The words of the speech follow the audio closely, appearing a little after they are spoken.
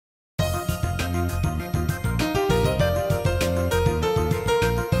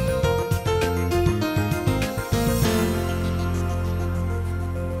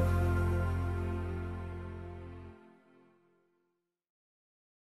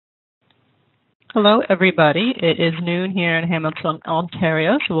Hello, everybody. It is noon here in Hamilton,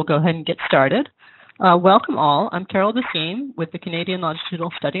 Ontario, so we'll go ahead and get started. Welcome all. I'm Carol Daseem with the Canadian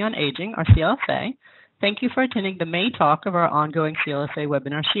Longitudinal Study on Aging, or CLSA. Thank you for attending the May talk of our ongoing CLSA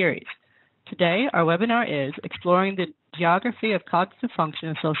webinar series. Today, our webinar is Exploring the Geography of Cognitive Function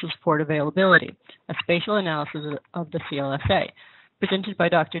and Social Support Availability, a spatial analysis of the CLSA, presented by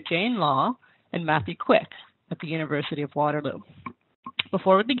Dr. Jane Law and Matthew Quick at the University of Waterloo.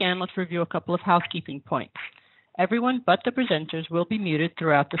 Before we begin, let's review a couple of housekeeping points. Everyone but the presenters will be muted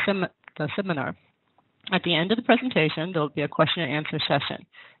throughout the seminar. At the end of the presentation, there will be a question and answer session.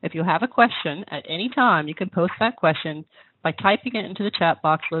 If you have a question at any time, you can post that question by typing it into the chat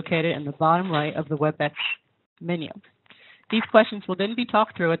box located in the bottom right of the WebEx menu. These questions will then be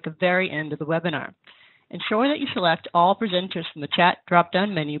talked through at the very end of the webinar. Ensure that you select all presenters from the chat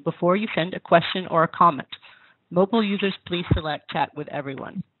drop-down menu before you send a question or a comment. Mobile users, please select Chat with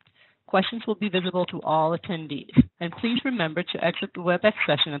Everyone. Questions will be visible to all attendees. And please remember to exit the WebEx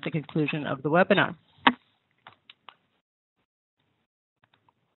session at the conclusion of the webinar.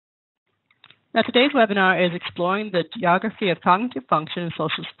 Now, today's webinar is Exploring the Geography of Cognitive Function and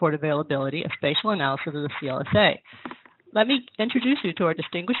Social Support Availability, a spatial analysis of the CLSA. Let me introduce you to our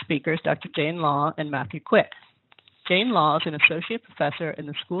distinguished speakers, Dr. Jane Law and Matthew Quick. Jane Law is an associate professor in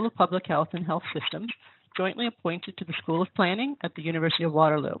the School of Public Health and Health Systems, jointly appointed to the School of Planning at the University of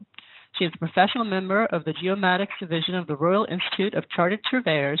Waterloo. She is a professional member of the Geomatics Division of the Royal Institute of Chartered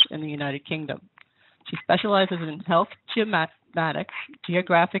Surveyors in the United Kingdom. She specializes in health geomatics,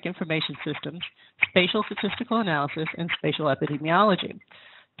 geographic information systems, spatial statistical analysis, and spatial epidemiology.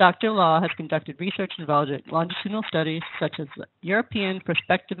 Dr. Law has conducted research involving longitudinal studies such as the European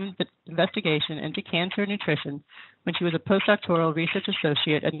Prospective Investigation into Cancer Nutrition when she was a postdoctoral research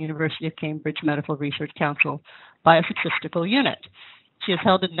associate at the University of Cambridge Medical Research Council Biostatistical Unit. She has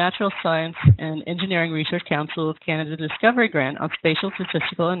held the Natural Science and Engineering Research Council of Canada Discovery Grant on spatial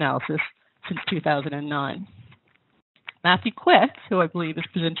statistical analysis since 2009. Matthew Quick, who I believe is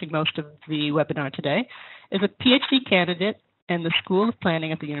presenting most of the webinar today, is a PhD candidate in the School of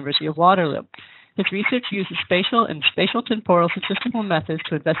Planning at the University of Waterloo. His research uses spatial and spatial-temporal statistical methods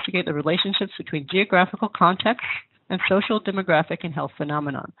to investigate the relationships between geographical contexts and social, demographic, and health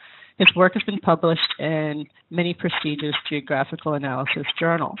phenomena. His work has been published in many prestigious geographical analysis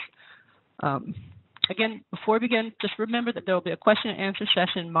journals. Again, before we begin, just remember that there will be a question and answer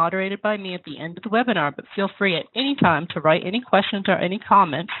session moderated by me at the end of the webinar, but feel free at any time to write any questions or any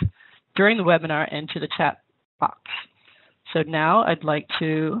comments during the webinar into the chat box. So now I'd like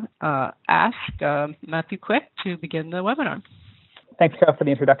to ask Matthew Quick to begin the webinar. Thanks, Carol, for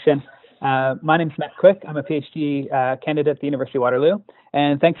the introduction. My name is Matt Quick. I'm a PhD candidate at the University of Waterloo.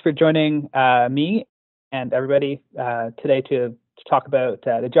 And thanks for joining me and everybody today to talk about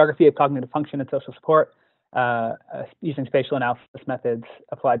the geography of cognitive function and social support using spatial analysis methods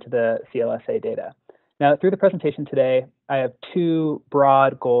applied to the CLSA data. Now, through the presentation today, I have two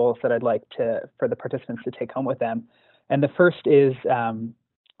broad goals that I'd like for the participants to take home with them. And the first is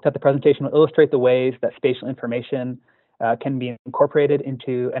that the presentation will illustrate the ways that spatial information can be incorporated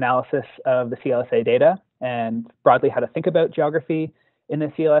into analysis of the CLSA data, and broadly how to think about geography in the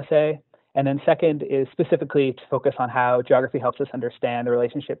CLSA. And then second is specifically to focus on how geography helps us understand the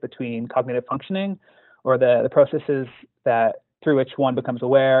relationship between cognitive functioning, or the processes through which one becomes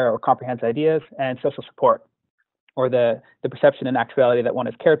aware or comprehends ideas, and social support, or the perception and actuality that one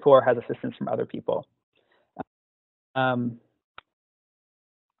is cared for, has assistance from other people.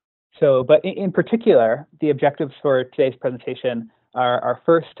 But in particular, the objectives for today's presentation are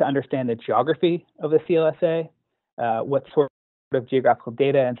first to understand the geography of the CLSA, what sort of geographical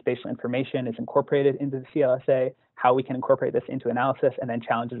data and spatial information is incorporated into the CLSA, how we can incorporate this into analysis, and then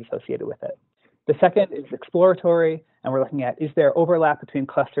challenges associated with it. The second is exploratory, and we're looking at, is there overlap between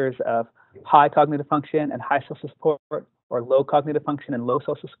clusters of high cognitive function and high social support, or low cognitive function and low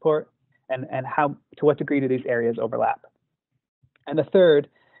social support, and to what degree do these areas overlap? And the third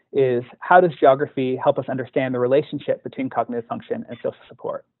is, how does geography help us understand the relationship between cognitive function and social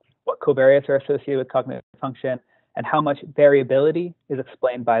support? What covariates are associated with cognitive function, and how much variability is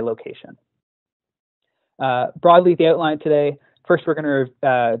explained by location? Broadly, the outline today, first we're going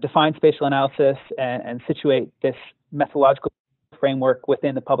to define spatial analysis and situate this methodological framework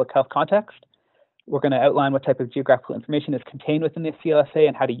within the public health context. We're going to outline what type of geographical information is contained within the CLSA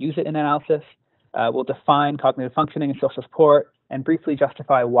and how to use it in analysis. We'll define cognitive functioning and social support, and briefly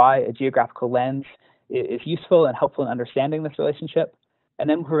justify why a geographical lens is useful and helpful in understanding this relationship. And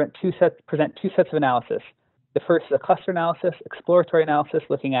then we'll present two sets of analysis. The first is a cluster analysis, exploratory analysis,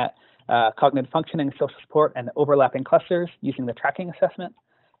 looking at cognitive functioning and social support and overlapping clusters using the tracking assessment.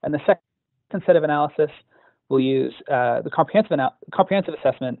 And the second set of analysis, we'll use the comprehensive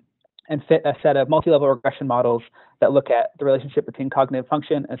assessment and fit a set of multi-level regression models that look at the relationship between cognitive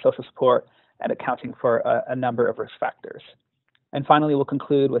function and social support and accounting for a number of risk factors. And finally, we'll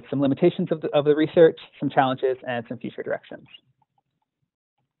conclude with some limitations of the research, some challenges, and some future directions.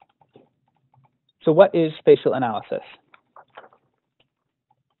 So what is spatial analysis?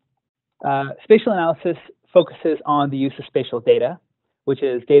 Spatial analysis focuses on the use of spatial data, which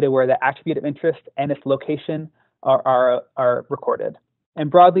is data where the attribute of interest and its location are recorded. And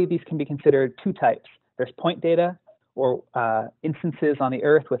broadly, these can be considered two types. There's point data, or instances on the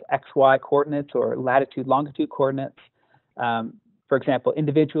Earth with X, Y coordinates or latitude, longitude coordinates. For example,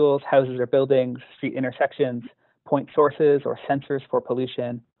 individuals, houses or buildings, street intersections, point sources or sensors for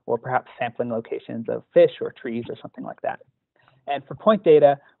pollution, or perhaps sampling locations of fish or trees or something like that. And for point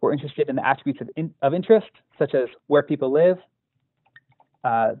data, we're interested in the attributes of interest, such as where people live,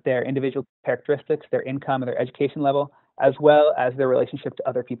 their individual characteristics, their income, and their education level, as well as their relationship to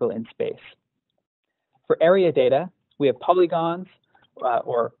other people in space. For area data, we have polygons,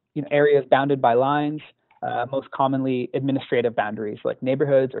 or areas bounded by lines, most commonly administrative boundaries like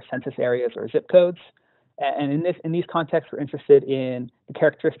neighborhoods or census areas or zip codes. And in these contexts, we're interested in the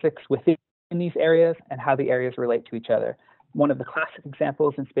characteristics within these areas and how the areas relate to each other. One of the classic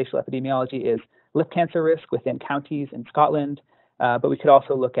examples in spatial epidemiology is lip cancer risk within counties in Scotland, but we could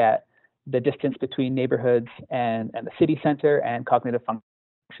also look at the distance between neighborhoods and the city center and cognitive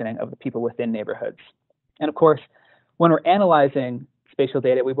functioning of the people within neighborhoods. And of course, when we're analyzing spatial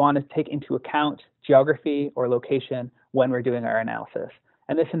data, we want to take into account geography or location when we're doing our analysis.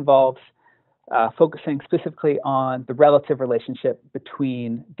 And this involves focusing specifically on the relative relationship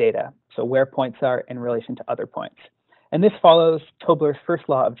between data, so where points are in relation to other points. And this follows Tobler's first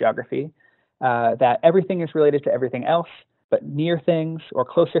law of geography, that everything is related to everything else, but near things or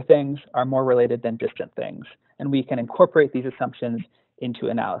closer things are more related than distant things. And we can incorporate these assumptions into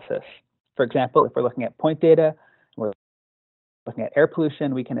analysis. For example, if we're looking at point data, we're looking at air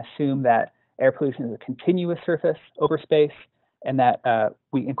pollution, we can assume that air pollution is a continuous surface over space, and that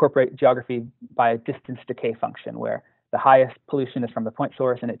we incorporate geography by a distance decay function, where the highest pollution is from the point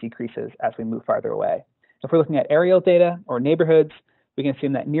source and it decreases as we move farther away. If we're looking at aerial data or neighborhoods, we can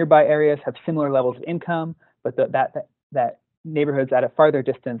assume that nearby areas have similar levels of income, but that neighborhoods at a farther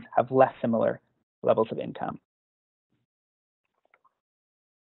distance have less similar levels of income.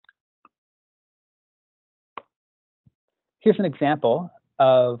 Here's an example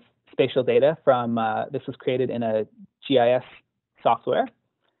of spatial data from, this was created in a GIS software.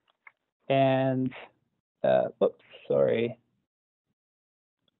 And, oops, sorry.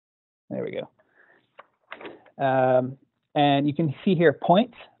 There we go. And you can see here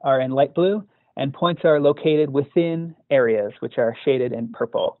points are in light blue, and points are located within areas, which are shaded in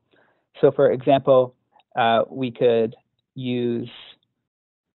purple. So for example, we could use,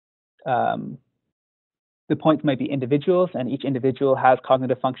 the points might be individuals, and each individual has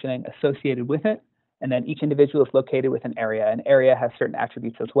cognitive functioning associated with it. And then each individual is located with an area. An area has certain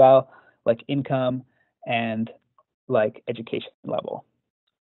attributes as well, like income and like education level.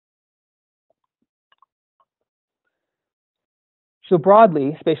 So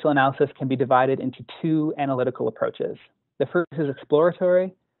broadly, spatial analysis can be divided into two analytical approaches. The first is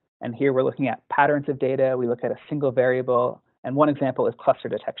exploratory, and here we're looking at patterns of data. We look at a single variable, and one example is cluster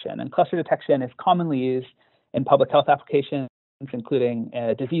detection. And cluster detection is commonly used in public health applications, including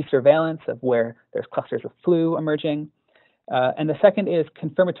disease surveillance of where there's clusters of flu emerging. And the second is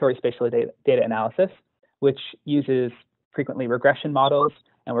confirmatory spatial data analysis, which uses frequently regression models,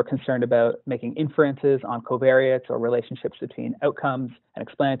 and we're concerned about making inferences on covariates or relationships between outcomes and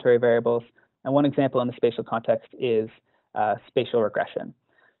explanatory variables. And one example in the spatial context is spatial regression.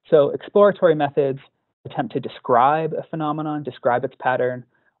 So exploratory methods attempt to describe a phenomenon, describe its pattern,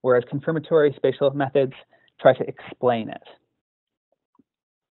 whereas confirmatory spatial methods try to explain it.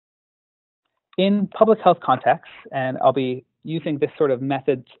 In public health contexts, and I'll be using this sort of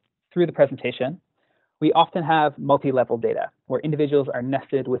method through the presentation, we often have multi-level data where individuals are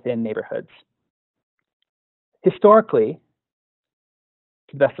nested within neighborhoods. Historically,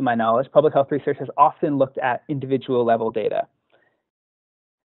 to the best of my knowledge, public health research has often looked at individual level data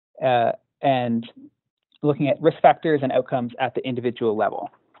and looking at risk factors and outcomes at the individual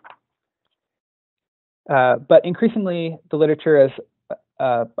level. But increasingly, the literature has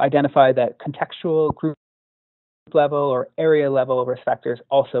identified that contextual, group level, or area level risk factors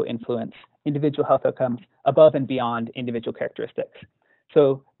also influence individual health outcomes above and beyond individual characteristics.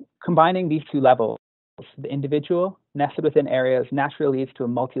 So combining these two levels, the individual nested within areas, naturally leads to a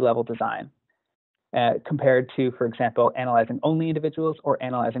multi-level design. compared to, for example, analyzing only individuals or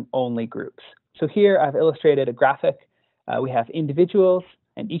analyzing only groups. So here I've illustrated a graphic. We have individuals,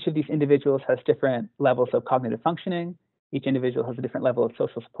 and each of these individuals has different levels of cognitive functioning. Each individual has a different level of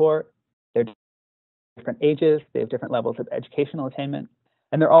social support. They're different ages. They have different levels of educational attainment.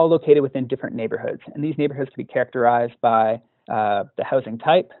 And they're all located within different neighborhoods. And these neighborhoods can be characterized by the housing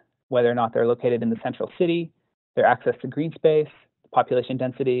type, whether or not they're located in the central city, their access to green space, population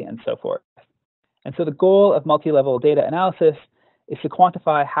density, and so forth. And so the goal of multi-level data analysis is to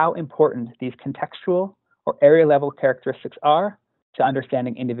quantify how important these contextual or area-level characteristics are to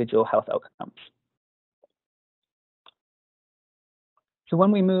understanding individual health outcomes. So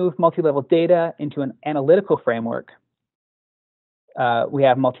when we move multi-level data into an analytical framework, we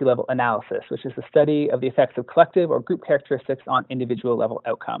have multi-level analysis, which is the study of the effects of collective or group characteristics on individual level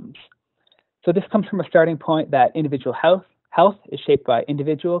outcomes. So this comes from a starting point that individual health is shaped by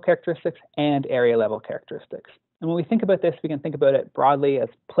individual characteristics and area level characteristics. And when we think about this, we can think about it broadly as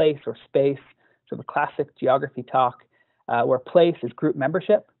place or space, sort of classic geography talk, where place is group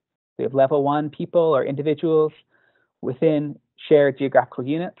membership. We have level 1 people or individuals within shared geographical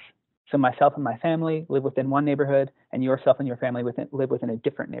units. So myself and my family live within one neighborhood, and yourself and your family live within a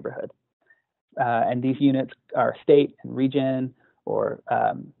different neighborhood. And these units are state and region, or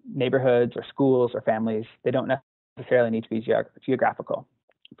neighborhoods or schools or families. They don't necessarily need to be geographical.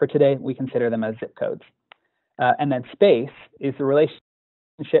 For today, we consider them as zip codes. And then space is the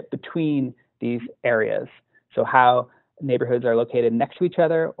relationship between these areas. So how neighborhoods are located next to each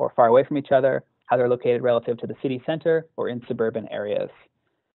other or far away from each other, how they're located relative to the city center or in suburban areas.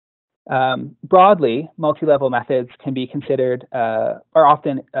 Broadly, multi-level methods can be considered, are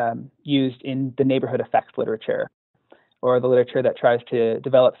often used in the neighborhood effects literature, or the literature that tries to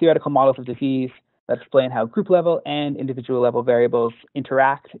develop theoretical models of disease that explain how group level and individual level variables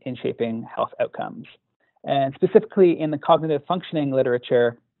interact in shaping health outcomes. And specifically in the cognitive functioning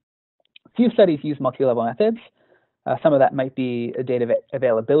literature, few studies use multi-level methods. Some of that might be a data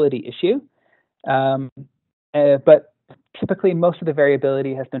availability issue, but typically most of the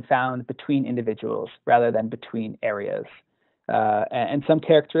variability has been found between individuals rather than between areas. And some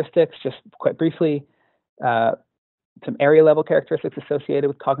characteristics, just quite briefly, some area level characteristics associated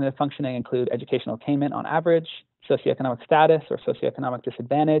with cognitive functioning include educational attainment on average, socioeconomic status or socioeconomic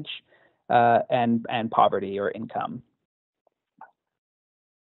disadvantage, and poverty or income.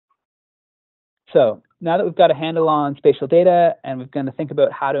 So now that we've got a handle on spatial data and we're going to think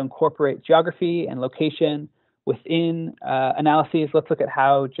about how to incorporate geography and location within analyses, let's look at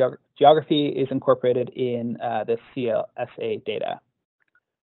how geography is incorporated in the CLSA data.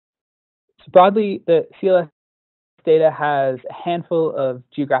 So broadly, the CLSA data has a handful of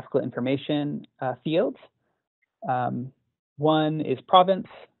geographical information fields. One is province.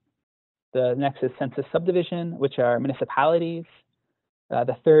 The next is census subdivision, which are municipalities.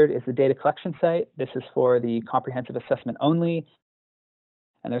 The third is the data collection site. This is for the comprehensive assessment only.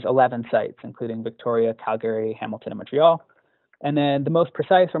 And there's 11 sites, including Victoria, Calgary, Hamilton, and Montreal. And then the most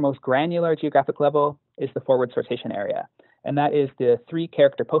precise or most granular geographic level is the forward sortation area. And that is the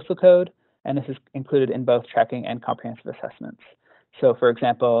 3-character postal code. And this is included in both tracking and comprehensive assessments. So for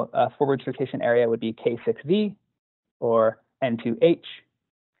example, a forward sortation area would be K6V or N2H.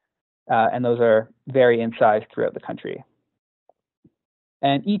 And those vary in size throughout the country.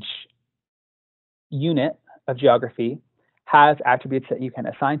 And each unit of geography has attributes that you can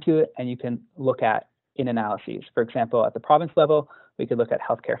assign to it and you can look at in analyses. For example, at the province level, we could look at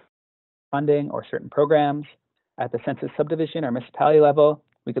healthcare funding or certain programs. At the census subdivision or municipality level,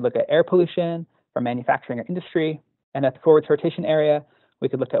 we could look at air pollution from manufacturing or industry. And at the forward sortation area, we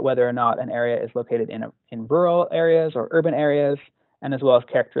could look at whether or not an area is located in rural areas or urban areas, and as well as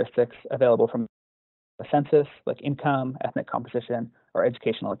characteristics available from the census, like income, ethnic composition, or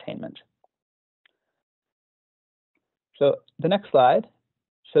educational attainment. So the next slide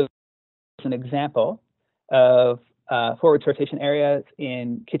shows an example of forward sortation areas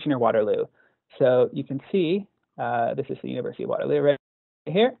in Kitchener-Waterloo. So you can see this is the University of Waterloo right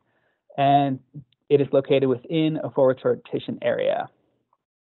here, and it is located within a forward sortation area.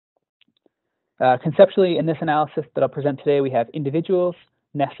 Conceptually, in this analysis that I'll present today, we have individuals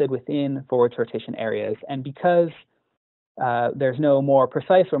nested within forward sortation areas. And because there's no more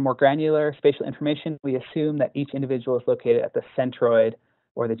precise or more granular spatial information, we assume that each individual is located at the centroid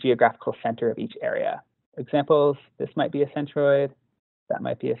or the geographical center of each area. Examples, this might be a centroid, that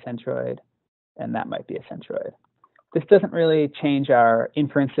might be a centroid, and that might be a centroid. This doesn't really change our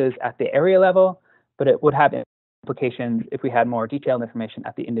inferences at the area level, but it would have implications if we had more detailed information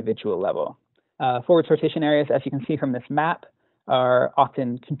at the individual level. Forward sortation areas, as you can see from this map, are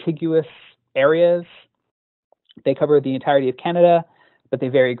often contiguous areas. They cover the entirety of Canada, but they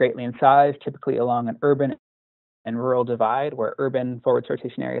vary greatly in size, typically along an urban and rural divide, where urban forward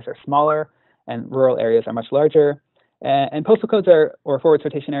sortation areas are smaller and rural areas are much larger. And postal codes or forward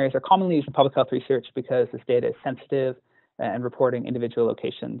sortation areas are commonly used in public health research because this data is sensitive and reporting individual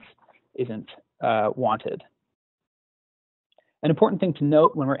locations isn't wanted. An important thing to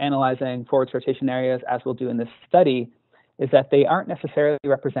note when we're analyzing forward sortation areas, as we'll do in this study, is that they aren't necessarily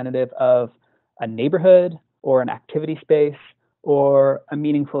representative of a neighborhood or an activity space or a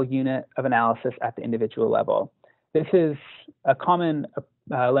meaningful unit of analysis at the individual level. This is a common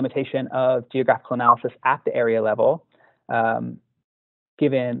limitation of geographical analysis at the area level,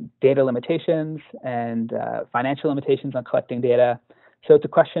 given data limitations and financial limitations on collecting data. So it's a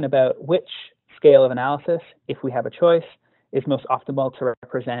question about which scale of analysis, if we have a choice, is most optimal to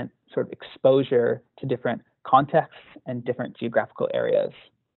represent sort of exposure to different contexts and different geographical areas.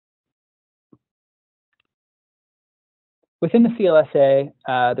 Within the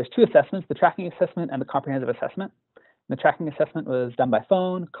CLSA, there's two assessments, the tracking assessment and the comprehensive assessment. The tracking assessment was done by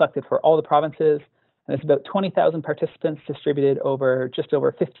phone, collected for all the provinces, and it's about 20,000 participants distributed over just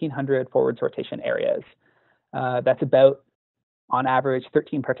over 1,500 forward sortation areas. That's about, on average,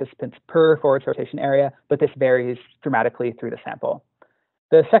 13 participants per forward sortation area, but this varies dramatically through the sample.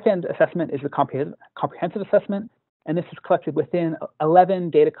 The second assessment is the comprehensive assessment, and this is collected within 11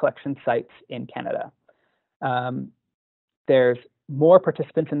 data collection sites in Canada. There's more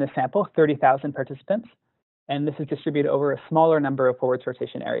participants in this sample, 30,000 participants, and this is distributed over a smaller number of forward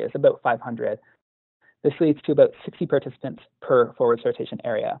sortation areas, about 500. This leads to about 60 participants per forward sortation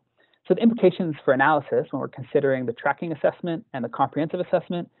area. So the implications for analysis when we're considering the tracking assessment and the comprehensive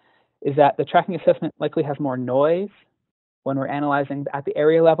assessment is that the tracking assessment likely has more noise when we're analyzing at the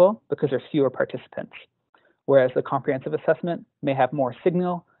area level because there's fewer participants, whereas the comprehensive assessment may have more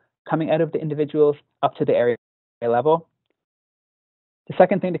signal coming out of the individuals up to the area level. The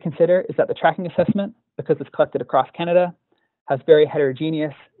second thing to consider is that the tracking assessment, because it's collected across Canada, has very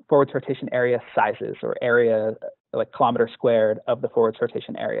heterogeneous forward sortation area sizes, or area like kilometer squared of the forward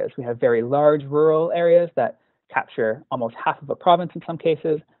sortation areas. We have very large rural areas that capture almost half of a province in some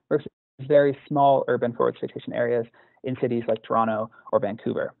cases, versus very small urban forward sortation areas in cities like Toronto or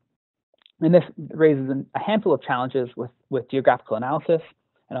Vancouver. And this raises a handful of challenges with geographical analysis,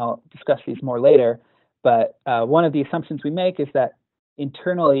 and I'll discuss these more later. But one of the assumptions we make is that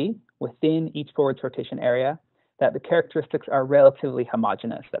internally, within each forward sortation area, that the characteristics are relatively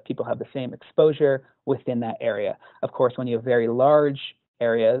homogeneous, that people have the same exposure within that area. Of course, when you have very large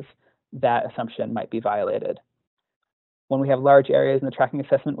areas, that assumption might be violated. When we have large areas in the tracking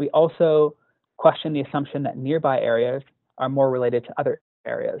assessment, we also question the assumption that nearby areas are more related to other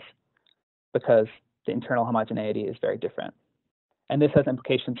areas because the internal homogeneity is very different. And this has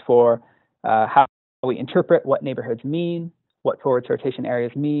implications for how we interpret what neighborhoods mean, what forward sortation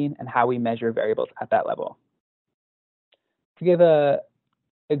areas mean, and how we measure variables at that level. To give an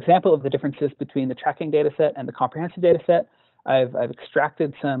example of the differences between the tracking data set and the comprehensive data set, I've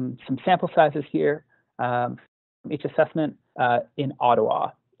extracted some sample sizes here from each assessment in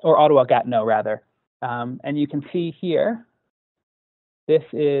Ottawa, or Ottawa-Gatineau rather. And you can see here, this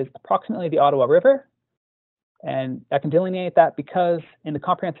is approximately the Ottawa River. And I can delineate that because in the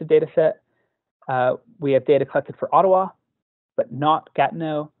comprehensive data set, we have data collected for Ottawa, but not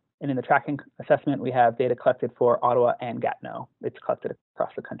Gatineau. And in the tracking assessment, we have data collected for Ottawa and Gatineau. It's collected across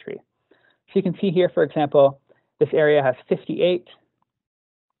the country. So you can see here, for example, this area has 58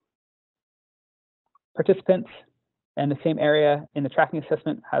 participants, and the same area in the tracking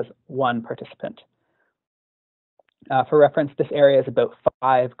assessment has 1 participant. For reference, this area is about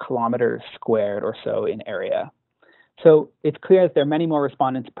 5 kilometers squared or so in area. So it's clear that there are many more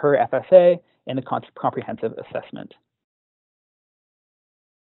respondents per FSA in the comprehensive assessment.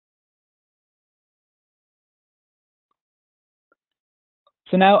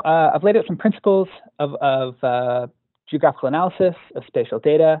 So now I've laid out some principles of geographical analysis of spatial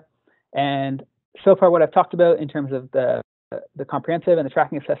data. And so far what I've talked about in terms of the comprehensive and the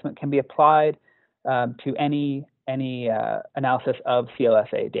tracking assessment can be applied to any analysis of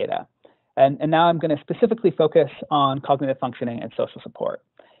CLSA data. And now I'm going to specifically focus on cognitive functioning and social support.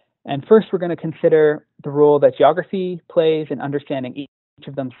 And first, we're going to consider the role that geography plays in understanding each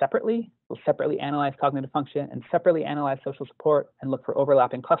of them separately. We'll separately analyze cognitive function and separately analyze social support and look for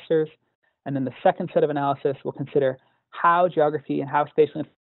overlapping clusters. And then the second set of analysis will consider how geography and how spatial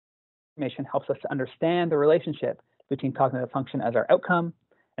information helps us to understand the relationship between cognitive function as our outcome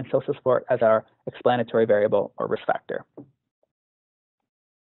and social support as our explanatory variable or risk factor.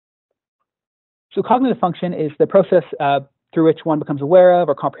 So cognitive function is the process through which one becomes aware of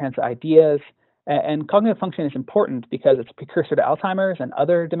or comprehends ideas. And cognitive function is important because it's a precursor to Alzheimer's and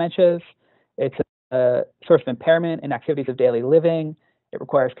other dementias. It's a source of impairment in activities of daily living. It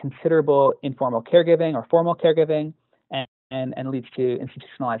requires considerable informal caregiving or formal caregiving, and leads to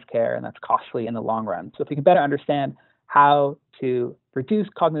institutionalized care, and that's costly in the long run. So if we can better understand how to reduce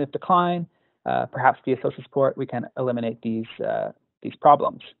cognitive decline, perhaps via social support, we can eliminate these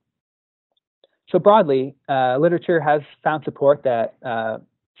problems. So broadly, literature has found support that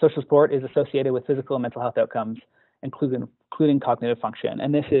social support is associated with physical and mental health outcomes, including cognitive function.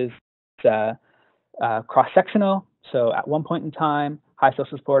 And this is cross-sectional. So at one point in time, high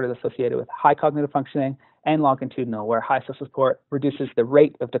social support is associated with high cognitive functioning, and longitudinal, where high social support reduces the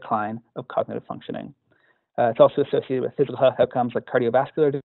rate of decline of cognitive functioning. It's also associated with physical health outcomes like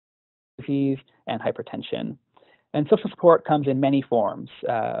cardiovascular disease and hypertension. And social support comes in many forms.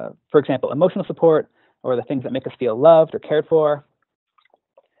 For example, emotional support, or the things that make us feel loved or cared for.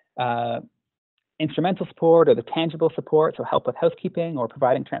 Instrumental support, or the tangible support, so help with housekeeping or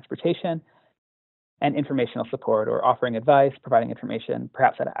providing transportation. And informational support, or offering advice, providing information,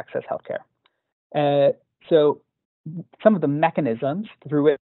 perhaps how to access healthcare. So some of the mechanisms through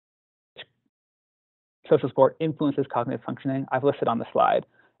which social support influences cognitive functioning I've listed on the slide.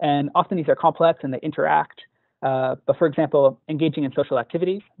 And often these are complex and they interact. But for example, engaging in social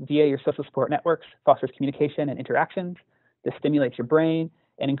activities via your social support networks fosters communication and interactions. This stimulates your brain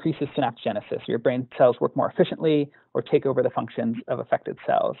and increases synaptogenesis. Your brain cells work more efficiently or take over the functions of affected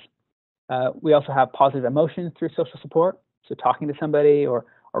cells. We also have positive emotions through social support. So talking to somebody or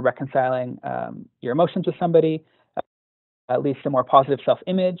reconciling your emotions with somebody leads to more positive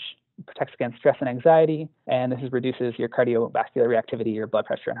self-image, protects against stress and anxiety, and this reduces your cardiovascular reactivity, your blood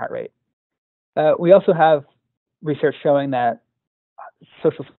pressure and heart rate. We also have research showing that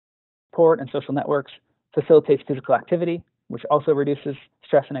social support and social networks facilitates physical activity, which also reduces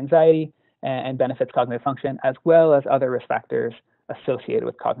stress and anxiety and benefits cognitive function, as well as other risk factors associated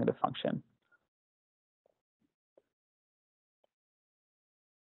with cognitive function.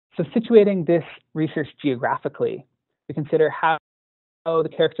 So situating this research geographically, we consider how the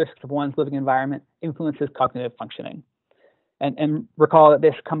characteristics of one's living environment influences cognitive functioning. And recall that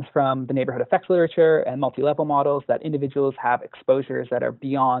this comes from the neighborhood effects literature and multi-level models, that individuals have exposures that are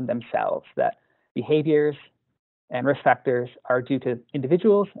beyond themselves, that behaviors and risk factors are due to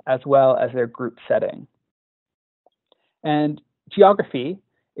individuals as well as their group setting. And geography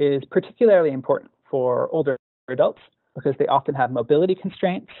is particularly important for older adults because they often have mobility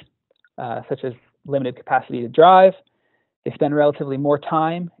constraints, such as limited capacity to drive. They spend relatively more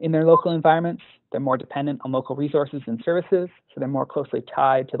time in their local environments. They're more dependent on local resources and services, so they're more closely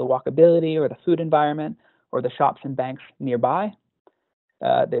tied to the walkability or the food environment or the shops and banks nearby.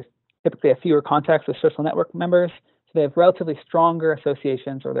 They typically have fewer contacts with social network members, so they have relatively stronger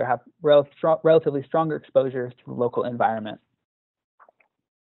associations, or they have relatively stronger exposures to the local environment.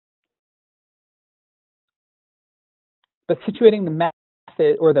 But situating the method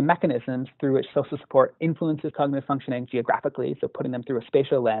or the mechanisms through which social support influences cognitive functioning geographically, so putting them through a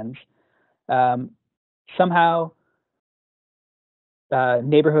spatial lens, somehow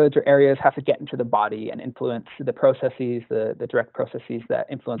neighborhoods or areas have to get into the body and influence the processes, the direct processes that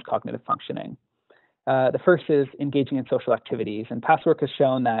influence cognitive functioning. The first is engaging in social activities, and past work has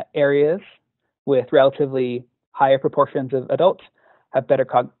shown that areas with relatively higher proportions of adults have better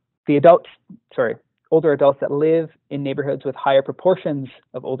older adults that live in neighborhoods with higher proportions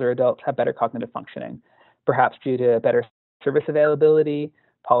of older adults have better cognitive functioning, perhaps due to better service availability,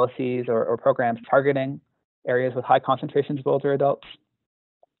 policies or programs targeting areas with high concentrations of older adults,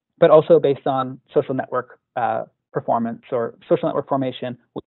 but also based on social network performance or social network formation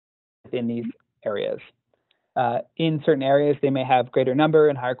within these areas. In certain areas, they may have greater number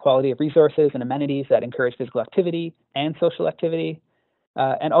and higher quality of resources and amenities that encourage physical activity and social activity,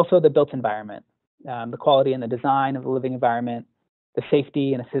 and also the built environment. The quality and the design of the living environment, the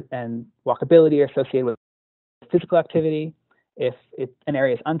safety and walkability are associated with physical activity. If an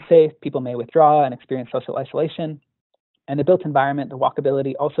area is unsafe, people may withdraw and experience social isolation. And the built environment, the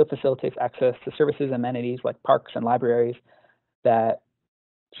walkability, also facilitates access to services and amenities like parks and libraries that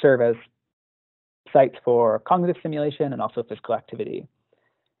serve as sites for cognitive stimulation and also physical activity.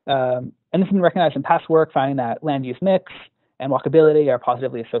 And this has been recognized in past work, finding that land use mix and walkability are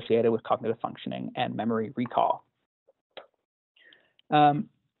positively associated with cognitive functioning and memory recall. The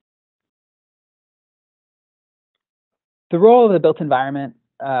role of the built environment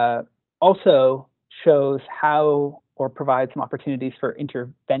also shows how or provides some opportunities for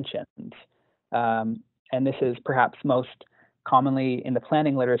interventions. And this is perhaps most commonly in the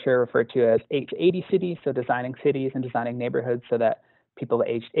planning literature referred to as H80 cities, so designing cities and designing neighborhoods so that people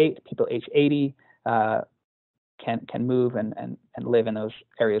aged 8, people aged 80 can move and live in those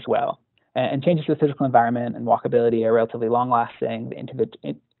areas well. And changes to the physical environment and walkability are relatively long-lasting.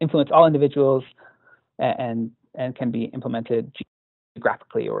 They influence all individuals and can be implemented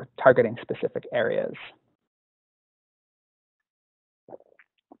geographically or targeting specific areas.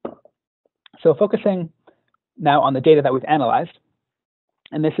 So focusing now on the data that we've analyzed,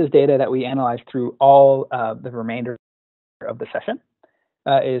 and this is data that we analyzed through all the remainder of the session,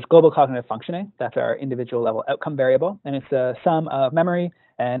 is global cognitive functioning. That's our individual level outcome variable, and it's the sum of memory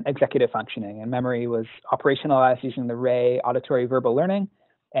and executive functioning. And memory was operationalized using the Ray auditory verbal learning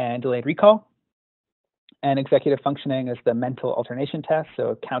and delayed recall. And executive functioning is the mental alternation test,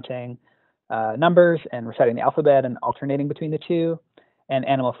 so counting numbers and reciting the alphabet and alternating between the two. And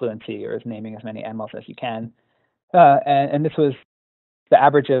animal fluency, or naming as many animals as you can. And this was the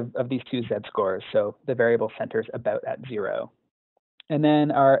average of these two Z scores, so the variable centers about at 0. And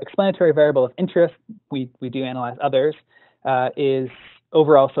then our explanatory variable of interest, we do analyze others, is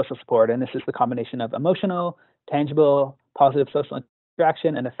overall social support. And this is the combination of emotional, tangible, positive social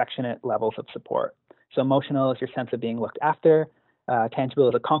interaction, and affectionate levels of support. So emotional is your sense of being looked after. Tangible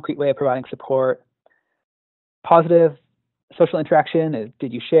is a concrete way of providing support. Positive social interaction is,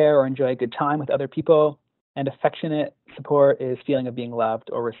 did you share or enjoy a good time with other people? And affectionate support is feeling of being loved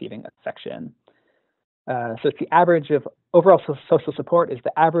or receiving affection. So it's the average of overall social support is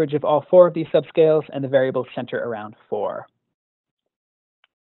the average of all 4 of these subscales, and the variables center around 4.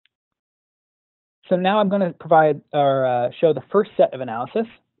 So now I'm going to provide or show the first set of analysis,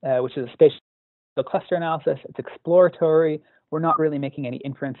 which is a spatial cluster analysis. It's exploratory. We're not really making any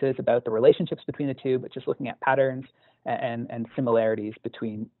inferences about the relationships between the two, but just looking at patterns and similarities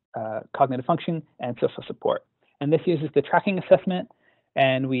between cognitive function and social support. And this uses the tracking assessment,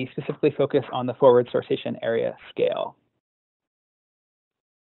 and we specifically focus on the forward sortation area scale.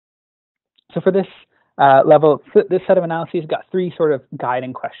 So for this this set of analyses got 3 sort of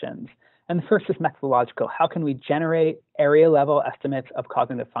guiding questions. And the first is methodological. How can we generate area level estimates of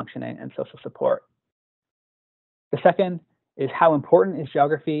cognitive functioning and social support? The second is, how important is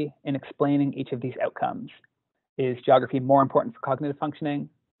geography in explaining each of these outcomes? Is geography more important for cognitive functioning,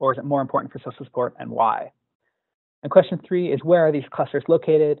 or is it more important for social support, and why? And question 3 is, where are these clusters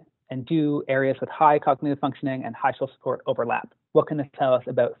located, and do areas with high cognitive functioning and high social support overlap? What can this tell us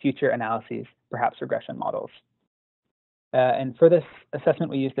about future analyses, perhaps regression models? And for this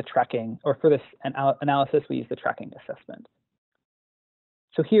assessment, we use the tracking, or for this analysis, we use the tracking assessment.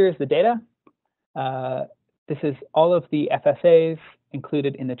 So here is the data. This is all of the FSAs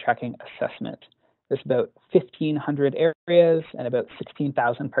included in the tracking assessment. There's about 1,500 areas and about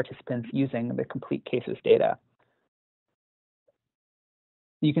 16,000 participants using the complete cases data.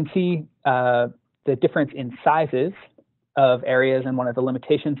 You can see the difference in sizes of areas, and one of the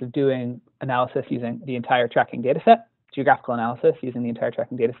limitations of doing analysis using the entire tracking data set, geographical analysis using the entire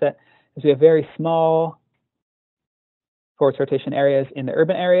tracking data set, is we have very small forward sortation areas in the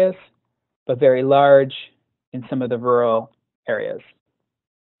urban areas, but very large in some of the rural areas.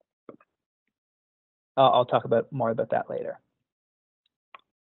 I'll talk more about that later.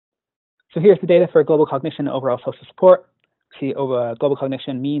 So here's the data for global cognition and overall social support. See, over global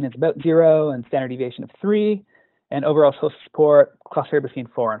cognition mean is about 0 and standard deviation of 3, and overall social support cluster between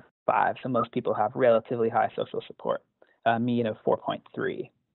 4 and 5. So most people have relatively high social support, mean of 4.3.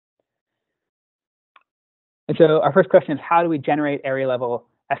 And so our first question is, how do we generate area level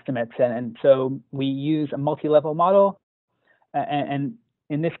estimates? And so we use a multi-level model, and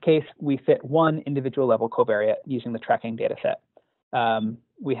in this case, we fit one individual level covariate using the tracking data set.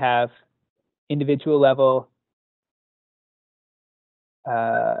 We have individual level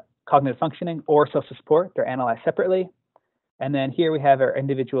cognitive functioning or social support. They're analyzed separately. And then here we have our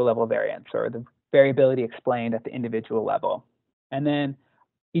individual level variance, or the variability explained at the individual level. And then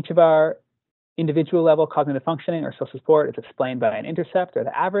each of our individual level cognitive functioning or social support is explained by an intercept, or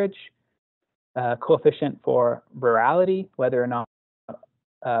the average, coefficient for rurality, whether or not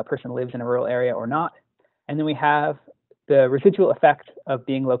a person lives in a rural area or not. And then we have the residual effect of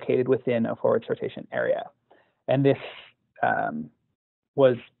being located within a forward sortation area. And this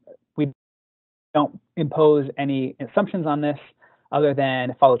we don't impose any assumptions on this other than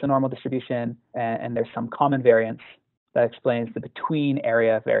it follows a normal distribution, and there's some common variance that explains the between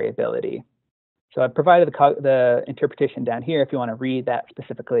area variability. So I've provided the interpretation down here if you want to read that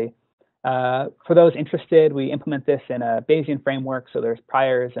specifically. For those interested, we implement this in a Bayesian framework, so there's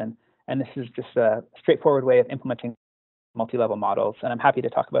priors, and this is just a straightforward way of implementing multi-level models. And I'm happy to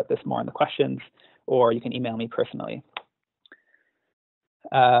talk about this more in the questions, or you can email me personally.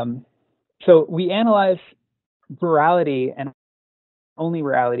 So we analyze rurality and only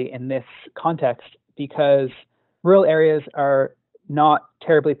rurality in this context because rural areas are not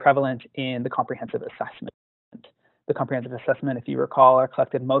terribly prevalent in the comprehensive assessment. The comprehensive assessment, if you recall, are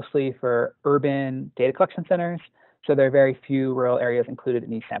collected mostly for urban data collection centers, so there are very few rural areas included in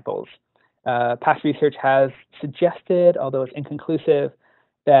these samples. Past research has suggested, although it's inconclusive,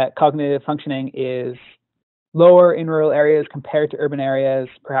 that cognitive functioning is lower in rural areas compared to urban areas,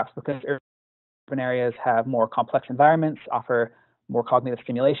 perhaps because urban areas have more complex environments, offer more cognitive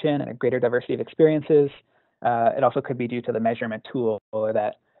stimulation and a greater diversity of experiences. It also could be due to the measurement tool, or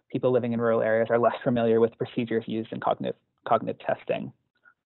that people living in rural areas are less familiar with procedures used in cognitive testing.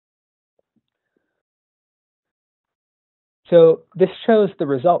 So this shows the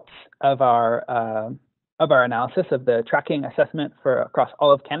results of our analysis of the tracking assessment for across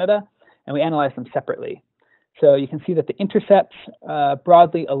all of Canada, and we analyze them separately. So you can see that the intercepts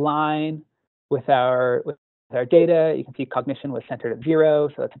broadly align with our data. You can see cognition was centered at 0,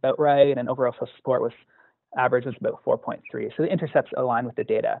 so that's about right, and overall social support average was about 4.3. So the intercepts align with the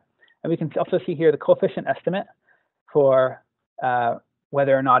data. And we can also see here the coefficient estimate for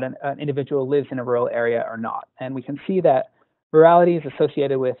whether or not an individual lives in a rural area or not. And we can see that rurality is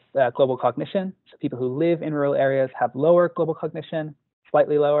associated with global cognition. So people who live in rural areas have lower global cognition,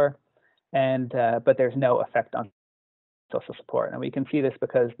 slightly lower, and but there's no effect on social support. And we can see this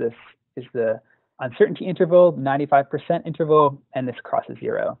because this is the uncertainty interval, 95% interval, and this crosses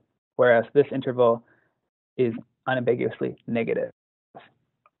 0, whereas this interval is unambiguously negative. So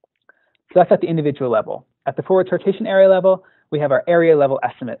that's at the individual level. At the forward sortation area level, we have our area level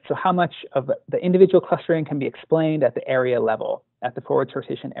estimate. So how much of the individual clustering can be explained at the area level, at the forward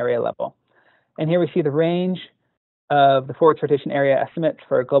sortation area level. And here we see the range of the forward sortation area estimates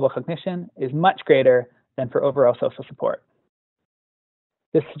for global cognition is much greater than for overall social support.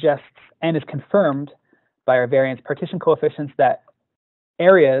 This suggests and is confirmed by our variance partition coefficients that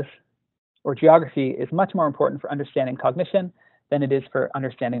areas or geography is much more important for understanding cognition than it is for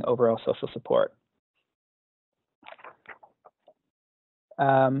understanding overall social support.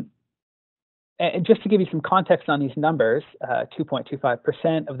 And just to give you some context on these numbers,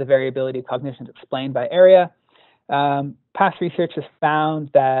 2.25% of the variability of cognition is explained by area. Past research has found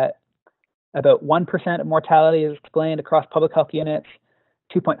that about 1% of mortality is explained across public health units.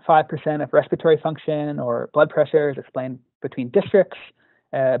 2.5% of respiratory function or blood pressure is explained between districts.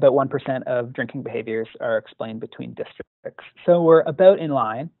 About 1% of drinking behaviors are explained between districts. So we're about in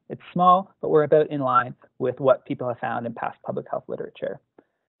line. It's small, but we're about in line with what people have found in past public health literature.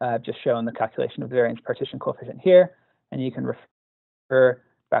 I've just shown the calculation of the variance partition coefficient here, and you can refer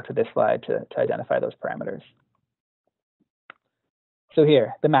back to this slide to identify those parameters. So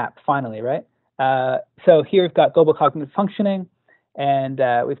here, the map, finally, right? So here we've got global cognitive functioning, and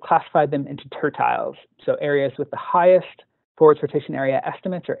we've classified them into tertiles. So areas with the highest forward sortation area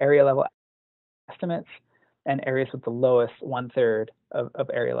estimates or area level estimates, and areas with the lowest 1/3 of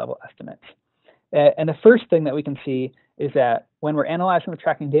area level estimates. And the first thing that we can see is that when we're analyzing the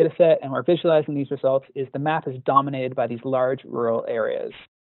tracking data set and we're visualizing these results is the map is dominated by these large rural areas.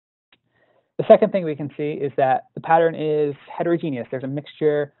 The second thing we can see is that the pattern is heterogeneous. There's a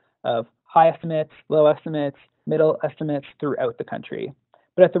mixture of high estimates, low estimates, middle estimates throughout the country.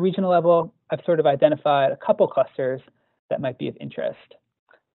 But at the regional level, I've sort of identified a couple clusters that might be of interest.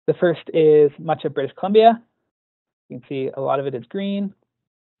 The first is much of British Columbia. You can see a lot of it is green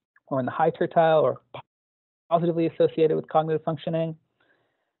or in the high tertile or positively associated with cognitive functioning.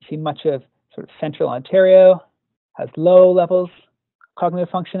 You see much of sort of central Ontario has low levels of cognitive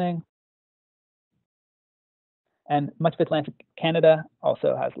functioning. And much of Atlantic Canada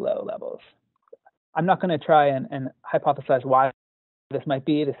also has low levels. I'm not going to try and hypothesize why this might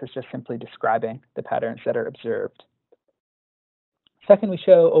be. This is just simply describing the patterns that are observed. Second, we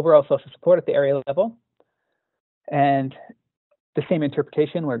show overall social support at the area level. And the same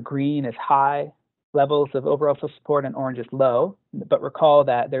interpretation where green is high levels of overall social support and orange is low. But recall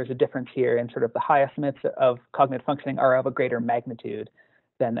that there's a difference here in sort of the high estimates of cognitive functioning are of a greater magnitude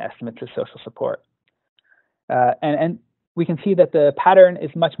than the estimates of social support. And we can see that the pattern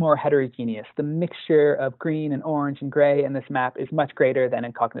is much more heterogeneous. The mixture of green and orange and gray in this map is much greater than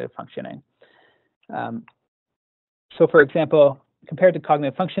in cognitive functioning. So for example, compared to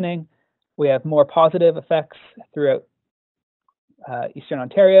cognitive functioning, we have more positive effects throughout Eastern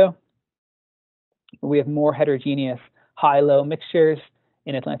Ontario. We have more heterogeneous high-low mixtures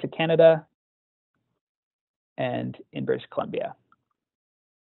in Atlantic Canada and in British Columbia.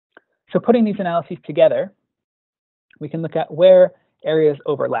 So putting these analyses together, we can look at where areas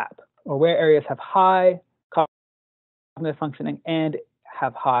overlap or where areas have high cognitive functioning and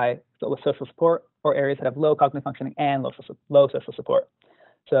have high social support or areas that have low cognitive functioning and low social support.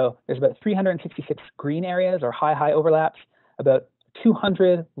 So there's about 366 green areas or high overlaps, about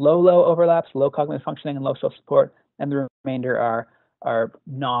 200 low overlaps, low cognitive functioning and low social support, and the remainder are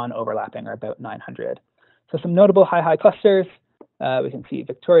non-overlapping, or about 900. So some notable high clusters, we can see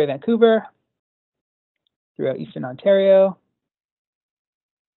Victoria, Vancouver, throughout Eastern Ontario,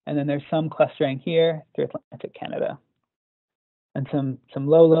 and then there's some clustering here through Atlantic Canada. And some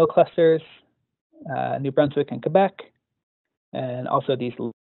low clusters, New Brunswick and Quebec, and also these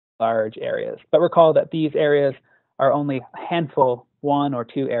large areas. But recall that these areas are only a handful, 1 or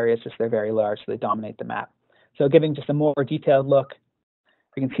 2 areas, just they're very large, so they dominate the map. So giving just a more detailed look,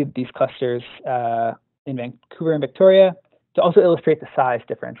 we can see that these clusters in Vancouver and Victoria, to also illustrate the size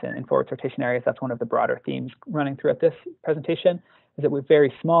difference in forward sortation areas. That's one of the broader themes running throughout this presentation, is that we're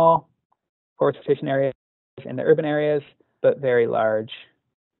very small forward sortation areas in the urban areas, but very large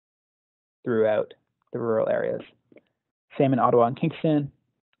throughout the rural areas. Same in Ottawa and Kingston,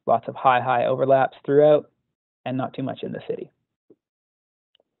 lots of high overlaps throughout, and not too much in the city.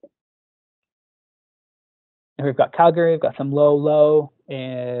 And we've got Calgary, we've got some low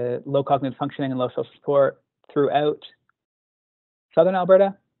cognitive functioning and low social support throughout southern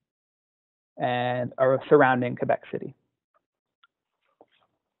Alberta and our surrounding Quebec City.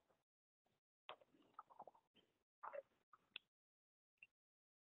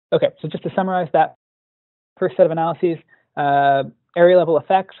 Okay, so just to summarize that first set of analyses, area level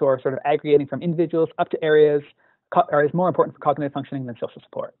effects, or sort of aggregating from individuals up to areas, is more important for cognitive functioning than social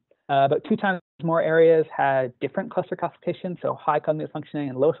support. About 2 times more areas had different cluster classifications, so high cognitive functioning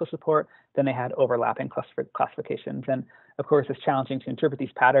and low social support, than they had overlapping cluster classifications. And of course, it's challenging to interpret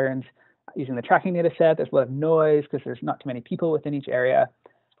these patterns using the tracking data set. There's a lot of noise because there's not too many people within each area.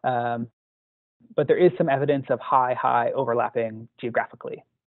 But there is some evidence of high overlapping geographically.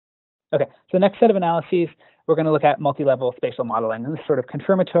 Okay, so the next set of analyses, we're going to look at multi-level spatial modeling. And this is sort of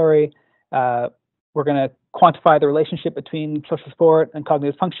confirmatory. We're going to quantify the relationship between social support and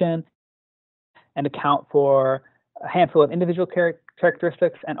cognitive function and account for a handful of individual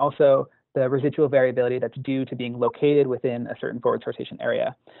characteristics and also the residual variability that's due to being located within a certain forward sortation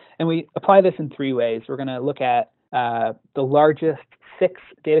area. And we apply this in 3 ways. We're going to look at the largest 6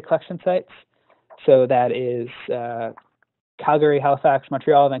 data collection sites. So that is Calgary, Halifax,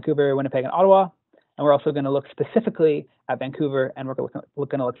 Montreal, Vancouver, Winnipeg, and Ottawa. And we're also going to look specifically at Vancouver, and we're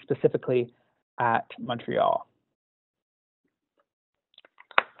going to look specifically at Montreal.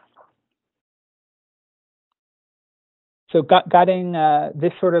 So guiding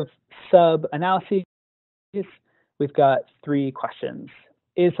this sort of sub-analysis, we've got 3 questions.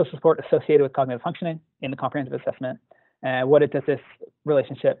 Is social support associated with cognitive functioning in the comprehensive assessment? What does this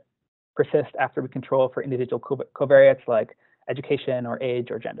relationship persist after we control for individual covariates like education or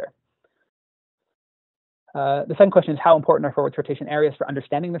age or gender? The second question is, how important are forward sortation areas for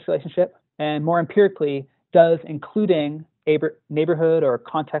understanding this relationship? And more empirically, does including neighborhood or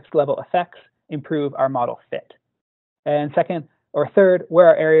context level effects improve our model fit? And second or third, where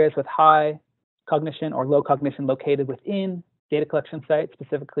are areas with high cognition or low cognition located within data collection sites,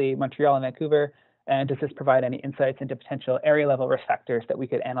 specifically Montreal and Vancouver? And does this provide any insights into potential area level risk factors that we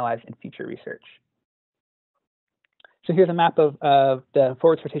could analyze in future research? So here's a map of the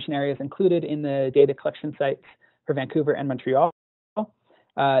forward sortation areas included in the data collection sites for Vancouver and Montreal.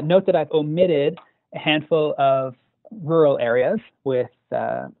 Note that I've omitted a handful of rural areas with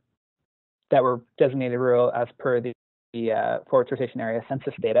that were designated rural as per the forward sortation area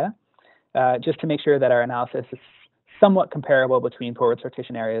census data, just to make sure that our analysis is somewhat comparable between forward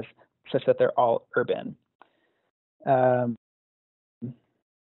sortation areas such that they're all urban.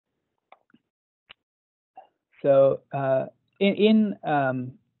 So in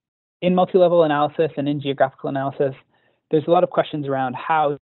multi-level analysis and in geographical analysis, there's a lot of questions around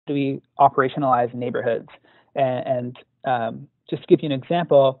how do we operationalize neighborhoods. And just to give you an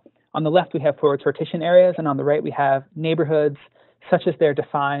example, on the left we have forward sortation areas, and on the right we have neighborhoods such as they're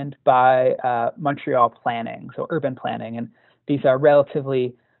defined by Montreal planning, so urban planning. And these are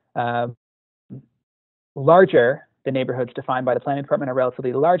relatively larger. The neighborhoods defined by the planning department are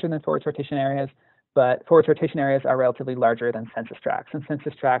relatively larger than forward sortation areas, but forward sortation areas are relatively larger than census tracts. And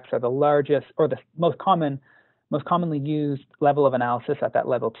census tracts are the largest, or the most commonly used level of analysis at that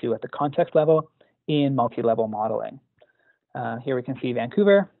level 2, at the context level, in multi-level modeling. Here we can see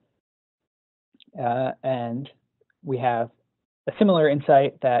Vancouver, and we have a similar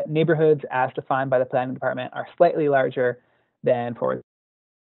insight that neighborhoods as defined by the planning department are slightly larger than forward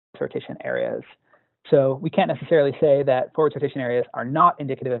sortation areas. So we can't necessarily say that forward sortation areas are not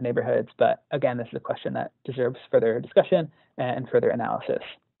indicative of neighborhoods, but again, this is a question that deserves further discussion and further analysis.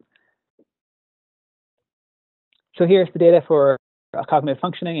 So here's the data for cognitive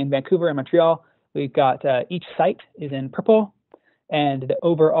functioning in Vancouver and Montreal. We've got each site is in purple, and the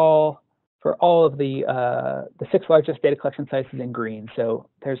overall for all of the 6 largest data collection sites is in green. So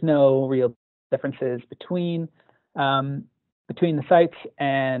there's no real differences between the sites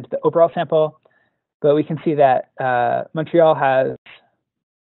and the overall sample, but we can see that Montreal has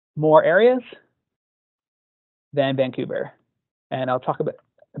more areas than Vancouver, and I'll talk a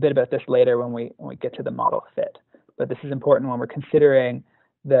bit about this later when we get to the model fit. But this is important when we're considering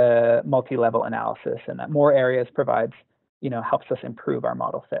the multi-level analysis, and that more areas provides, helps us improve our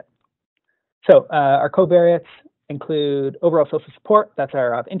model fit. So our covariates include overall social support. That's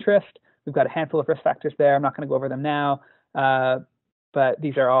our of interest. We've got a handful of risk factors there. I'm not going to go over them now, but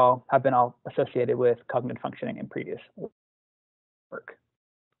these have been all associated with cognitive functioning in previous work.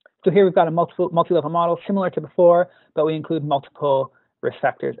 So here we've got a multi-level model similar to before, but we include multiple risk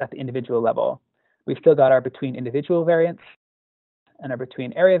factors at the individual level. We've still got our between individual variance and our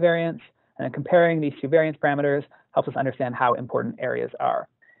between area variance, and then comparing these 2 variance parameters helps us understand how important areas are.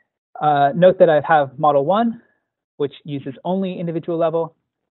 Note that I have model 1, which uses only individual level,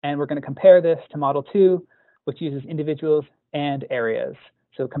 and we're going to compare this to model 2, which uses individuals and areas.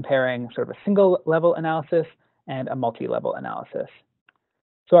 So comparing sort of a single level analysis and a multi-level analysis.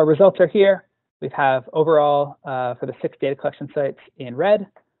 So our results are here. We have overall for the 6 data collection sites in red,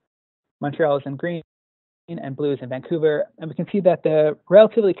 Montreal is in green, and blue is in Vancouver. And we can see that the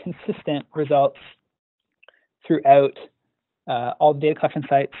relatively consistent results throughout all the data collection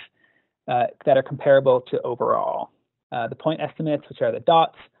sites that are comparable to overall. The point estimates, which are the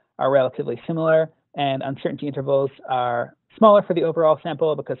dots, are relatively similar, and uncertainty intervals are smaller for the overall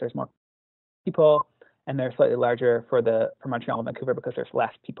sample because there's more people, and they're slightly larger for Montreal and Vancouver because there's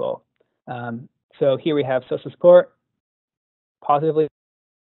less people. So here we have social support positively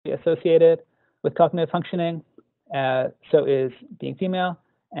associated with cognitive functioning. So is being female,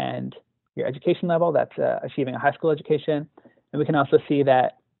 and your education level, that's achieving a high school education. And we can also see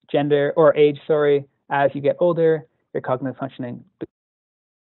that gender or age, as you get older, your cognitive functioning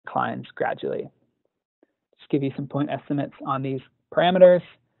declines gradually. Just give you some point estimates on these parameters.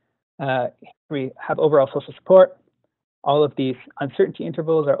 We have overall social support. All of these uncertainty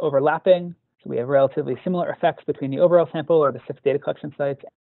intervals are overlapping. So we have relatively similar effects between the overall sample or the 6 data collection sites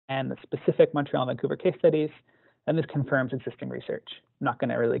and the specific Montreal and Vancouver case studies. And this confirms existing research. I'm not going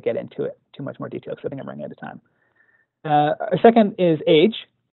to really get into it too much more detail because I think I'm running out of time. Our second is age.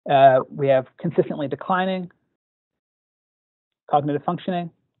 We have consistently declining cognitive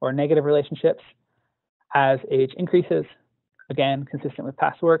functioning or negative relationships as age increases, again, consistent with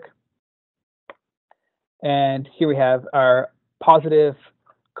past work. And here we have our positive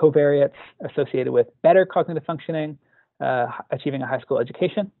covariates associated with better cognitive functioning, achieving a high school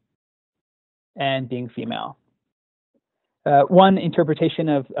education, and being female. One interpretation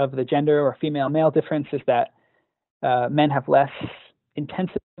of the gender or female-male difference is that men have less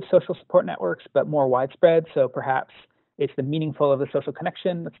intensive social support networks, but more widespread. So perhaps it's the meaningful of the social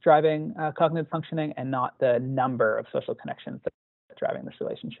connection that's driving cognitive functioning and not the number of social connections that's driving this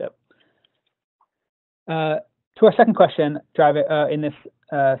relationship. To our second question, in this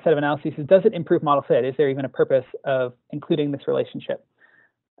set of analyses, is does it improve model fit? Is there even a purpose of including this relationship,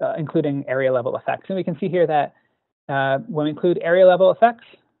 including area level effects? And we can see here that when we include area level effects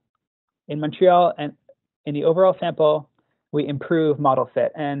in Montreal and in the overall sample, we improve model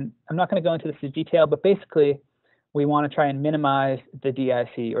fit. And I'm not going to go into this in detail, but basically, we want to try and minimize the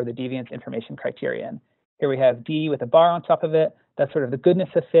DIC, or the deviance information criterion. Here we have D with a bar on top of it. That's sort of the goodness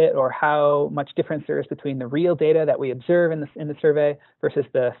of fit, or how much difference there is between the real data that we observe in the survey versus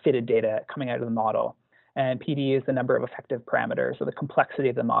the fitted data coming out of the model. And PD is the number of effective parameters, or the complexity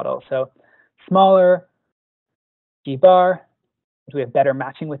of the model. So smaller G bar, we have better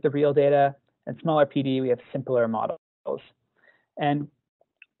matching with the real data, and smaller PD, we have simpler models. And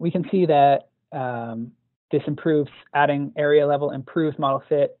we can see that this improves, adding area level improves model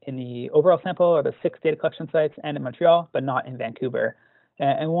fit in the overall sample, or the 6 data collection sites, and in Montreal, but not in Vancouver.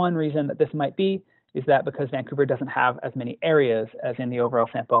 And one reason that this might be is that because Vancouver doesn't have as many areas as in the overall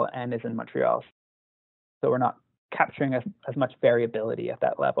sample and as in Montreal. So we're not capturing as much variability at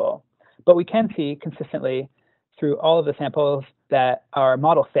that level. But we can see consistently through all of the samples that our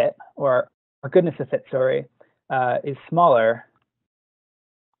model fit, or our goodness of fit, is smaller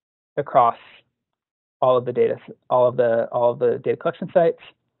across all of the data collection sites,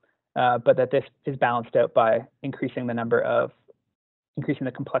 but that this is balanced out by increasing the number of increasing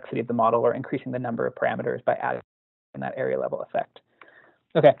the complexity of the model or increasing the number of parameters by adding that area level effect.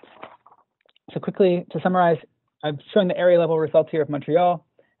 Okay, so quickly to summarize, I'm showing the area level results here of Montreal,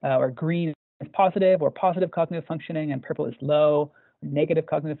 where green is positive or positive cognitive functioning and purple is low, negative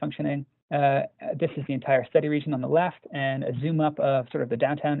cognitive functioning. This is the entire study region on the left, and a zoom up of sort of the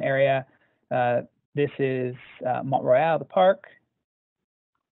downtown area. This is Mont-Royal, the park.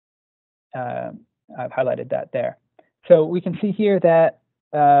 I've highlighted that there. So we can see here that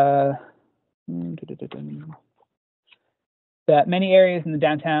that many areas in the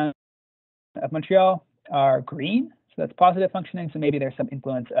downtown of Montreal are green, so that's positive functioning. So maybe there's some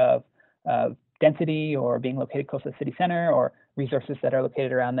influence of density or being located close to the city center or resources that are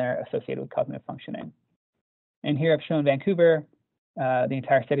located around there associated with cognitive functioning. And here I've shown Vancouver, the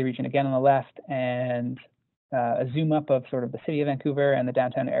entire study region again on the left, and a zoom up of sort of the city of Vancouver and the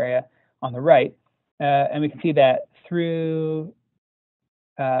downtown area on the right. And we can see that through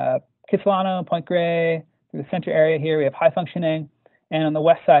Kitsilano, Point Grey, through the center area here, we have high functioning. And on the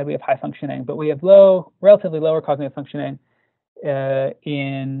west side, we have high functioning, but we have relatively lower cognitive functioning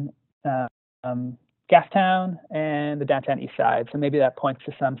in Gastown and the downtown east side. So maybe that points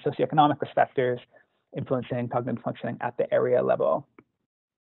to some socioeconomic risk factors influencing cognitive functioning at the area level.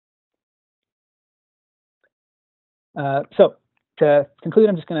 So to conclude,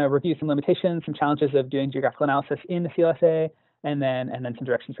 I'm just going to review some limitations, some challenges of doing geographical analysis in the CLSA, and then some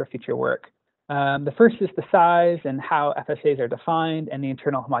directions for future work. The first is the size and how FSAs are defined and the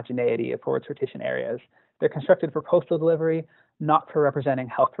internal homogeneity of forward sortation areas. They're constructed for postal delivery, not for representing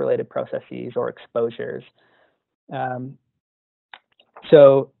health-related processes or exposures.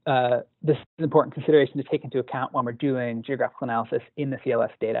 So this is an important consideration to take into account when we're doing geographical analysis in the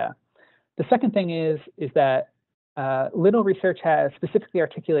CLS data. The second thing is that little research has specifically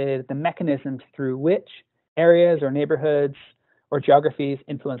articulated the mechanisms through which areas or neighborhoods or geographies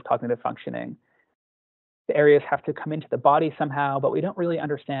influence cognitive functioning. The areas have to come into the body somehow, but we don't really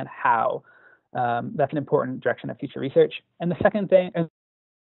understand how. That's an important direction of future research. And the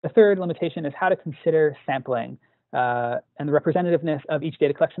third limitation is how to consider sampling and the representativeness of each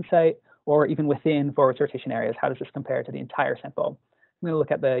data collection site, or even within forward sortation areas. How does this compare to the entire sample? I'm going to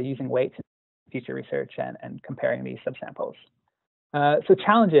look at the using weights in future research and comparing these subsamples. So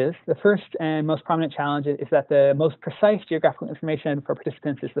challenges, the first and most prominent challenge is that the most precise geographical information for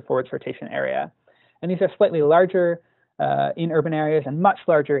participants is the forward sortation area. And these are slightly larger in urban areas and much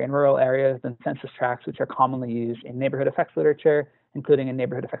larger in rural areas than census tracts, which are commonly used in neighborhood effects literature, including in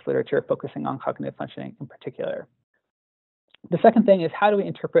neighborhood effects literature focusing on cognitive functioning in particular. The second thing is, how do we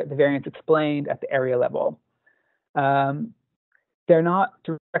interpret the variance explained at the area level? They're not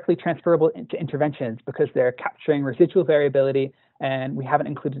directly transferable into interventions because they're capturing residual variability, and we haven't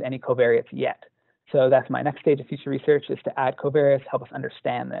included any covariates yet. So that's my next stage of future research, is to add covariates, help us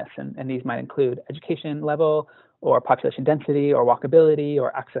understand this. And these might include education level, or population density, or walkability,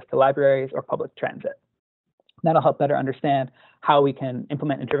 or access to libraries, or public transit. That'll help better understand how we can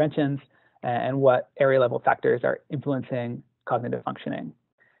implement interventions and what area level factors are influencing cognitive functioning.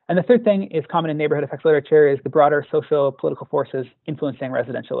 And the third thing is common in neighborhood effects literature is the broader social political forces influencing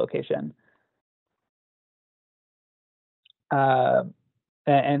residential location. And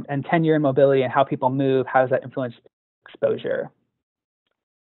tenure and mobility and how people move, how does that influence exposure?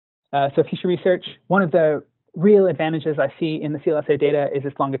 So future research, one of the real advantages I see in the CLSA data is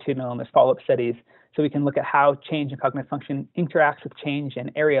its longitudinal and its follow-up studies. So we can look at how change in cognitive function interacts with change in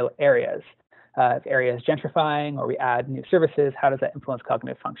areas. If areas gentrifying or we add new services, how does that influence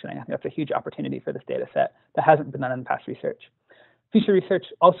cognitive functioning? I think that's a huge opportunity for this data set that hasn't been done in the past research. Future research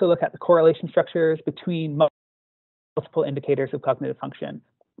also look at the correlation structures between multiple indicators of cognitive function.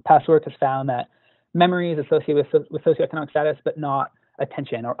 Past work has found that memory is associated with socioeconomic status, but not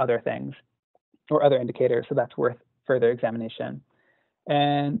attention or other things or other indicators. So that's worth further examination.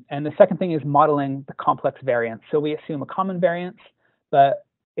 And the second thing is modeling the complex variance. So we assume a common variance, but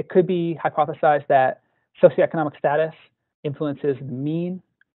it could be hypothesized that socioeconomic status influences the mean,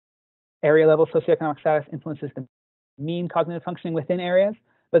 area level socioeconomic status influences the mean cognitive functioning within areas,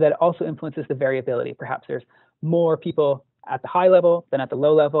 but that it also influences the variability. Perhaps there's more people at the high level than at the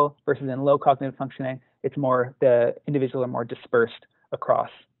low level, versus in low cognitive functioning, it's more the individuals are more dispersed across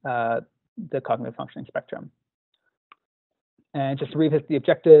the cognitive functioning spectrum. And just to revisit the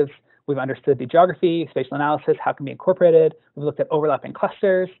objectives, we've understood the geography, spatial analysis, how it can be incorporated. We've looked at overlapping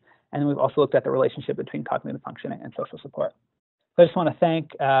clusters, and we've also looked at the relationship between cognitive functioning and social support. So I just want to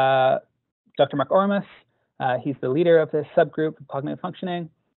thank Dr. Mark Ormus. He's the leader of this subgroup of cognitive functioning.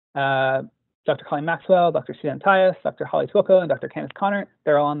 Dr. Colleen Maxwell, Dr. Suzanne Tyus, Dr. Holly Twilko, and Dr. Candice Connor.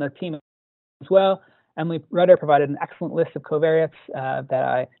 They're all on the team as well. Emily Rudder provided an excellent list of covariates that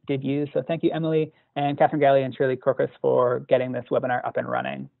I did use. So thank you, Emily, and Catherine Galley and Shirley Corcus for getting this webinar up and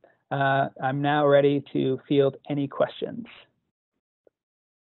running. I'm now ready to field any questions.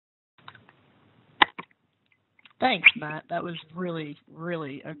 Thanks, Matt. That was really,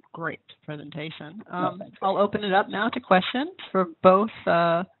 really a great presentation. I'll open it up now to questions for both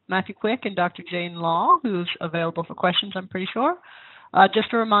Matthew Quick and Dr. Jane Law, who's available for questions, I'm pretty sure.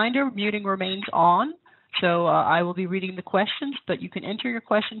 Just a reminder, muting remains on, so I will be reading the questions, but you can enter your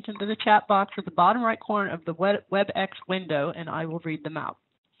questions into the chat box at the bottom right corner of the WebEx window, and I will read them out.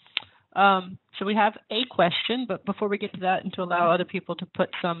 So we have a question, but before we get to that and to allow other people to put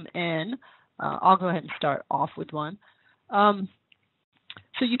some in, I'll go ahead and start off with one. So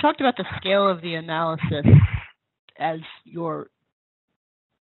you talked about the scale of the analysis as your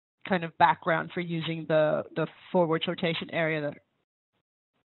kind of background for using the forward sortation area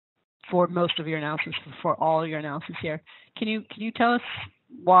for most of your analysis, for all your analysis here. Can you tell us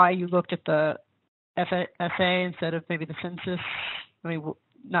why you looked at the FSA instead of maybe the census? I mean,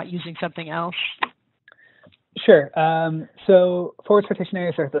 not using something else? Sure. So forward sortation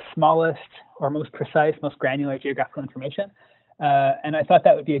areas are the smallest or most precise, most granular geographical information. And I thought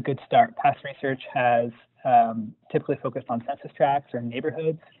that would be a good start. Past research has typically focused on census tracts or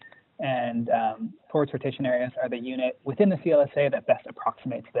neighborhoods, and forward sortation areas are the unit within the CLSA that best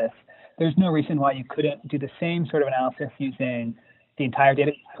approximates this. There's no reason why you couldn't do the same sort of analysis using the entire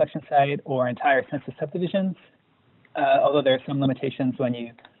data collection site or entire census subdivisions, although there are some limitations when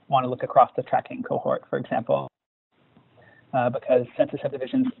you want to look across the tracking cohort, for example, because census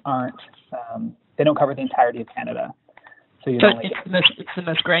subdivisions they don't cover the entirety of Canada. So it's the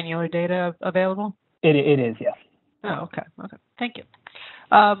most granular data available? It is, yes. Oh, okay. Thank you.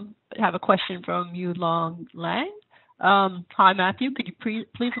 I have a question from Yu Long Lang. Hi, Matthew. Could you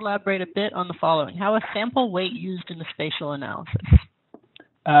please elaborate a bit on the following? How is sample weight used in the spatial analysis?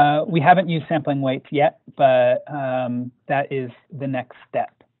 We haven't used sampling weights yet, but that is the next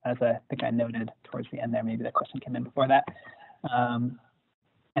step, as I think I noted towards the end there. Maybe that question came in before that.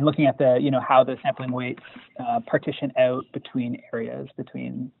 And looking at how the sampling weights partition out between areas,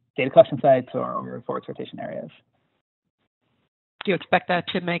 between data collection sites or forward sortation areas. Do you expect that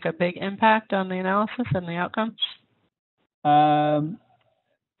to make a big impact on the analysis and the outcomes?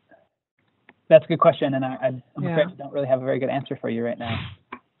 That's a good question, and I'm afraid I don't really have a very good answer for you right now.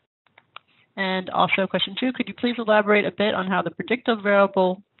 And also question 2, could you please elaborate a bit on how the predictive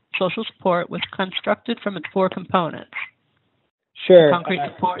variable social support was constructed from its 4 components? Sure. Concrete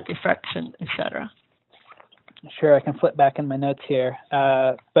support, diffraction, etc. Sure, I can flip back in my notes here.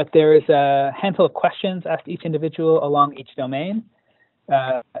 But there is a handful of questions asked each individual along each domain.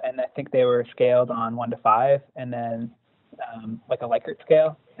 And I think they were scaled on 1 to 5, and then like a Likert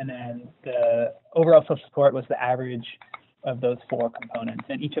scale. And then the overall social support was the average of those 4 components.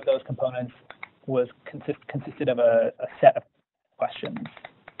 And each of those components was consisted of a set of questions.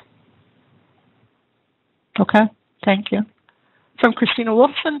 Okay, thank you. From Christina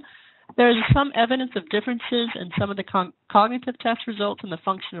Wolfson, there is some evidence of differences in some of the cognitive test results in the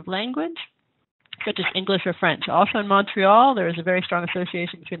function of language, such as English or French. Also in Montreal, there is a very strong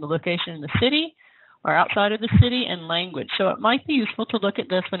association between the location in the city or outside of the city and language. So it might be useful to look at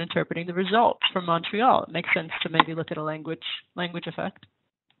this when interpreting the results from Montreal. It makes sense to maybe look at a language effect.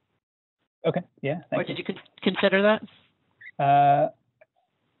 Okay, yeah. Or did you consider that?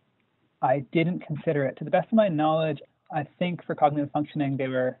 I didn't consider it. To the best of my knowledge, I think for cognitive functioning, they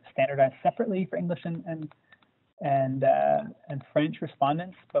were standardized separately for English and French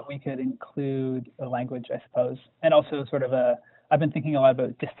respondents, but we could include a language, I suppose. And also sort of I've been thinking a lot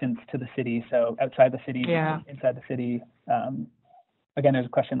about distance to the city. So outside the city, inside the city. Again, there's a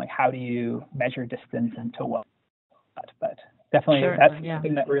question like, how do you measure distance and to what? But definitely that's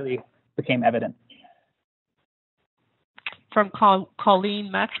something that really became evident. From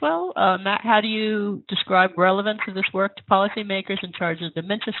Colleen Maxwell, Matt, how do you describe relevance of this work to policymakers in charge of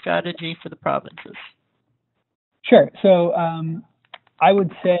dementia strategy for the provinces? Sure. So I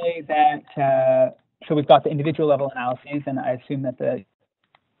would say that so we've got the individual level analyses, and I assume that the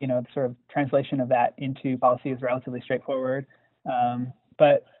sort of translation of that into policy is relatively straightforward.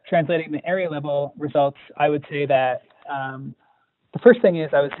 But translating the area level results, I would say that the first thing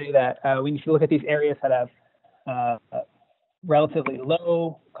is I would say that we need to look at these areas that have relatively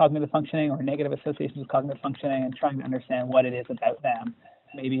low cognitive functioning or negative associations with cognitive functioning and trying to understand what it is about them.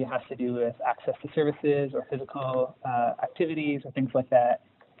 Maybe it has to do with access to services or physical activities or things like that,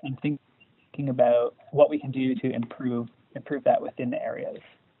 and thinking about what we can do to improve that within the areas.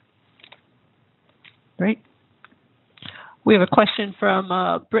 Great. We have a question from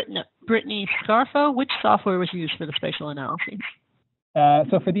Brittany Scarfo. Which software was used for the spatial analyses?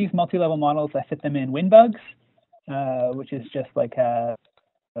 So for these multi-level models, I fit them in WinBugs, which is just like a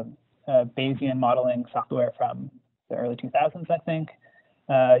Bayesian modeling software from the early 2000s, I think.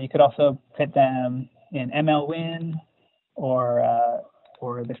 You could also fit them in MLWin, or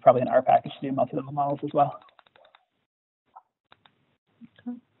there's probably an R package to do multi-level models as well.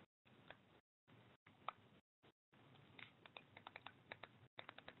 Okay.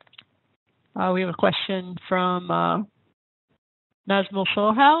 We have a question from Nazmul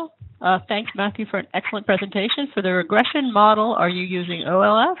Sohal. Thanks, Matthew, for an excellent presentation. For the regression model, are you using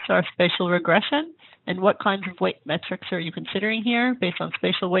OLS or spatial regression? And what kinds of weight metrics are you considering here? Based on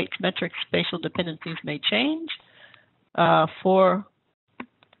spatial weights metrics, spatial dependencies may change. For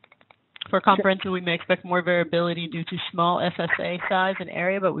comprehensive, we may expect more variability due to small FSA size and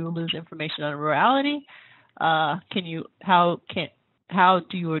area, but we will lose information on rurality. How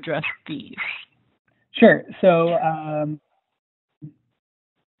do you address these? Sure. So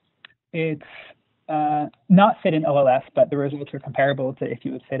it's not fit in OLS, but the results are comparable to if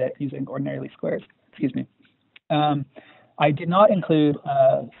you would fit it using ordinary least squares. Excuse me. I did not include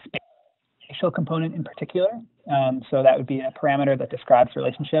a spatial component in particular. So that would be a parameter that describes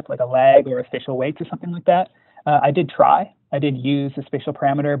relationship, like a lag or a spatial weights or something like that. I did try. I did use a spatial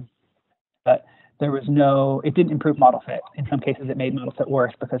parameter, but there was it didn't improve model fit. In some cases, it made model fit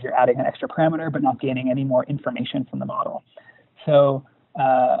worse because you're adding an extra parameter, but not gaining any more information from the model. So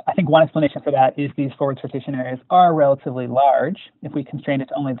I think one explanation for that is these forward sortation areas are relatively large. If we constrain it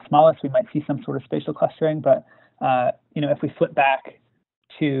to only the smallest, we might see some sort of spatial clustering. But if we flip back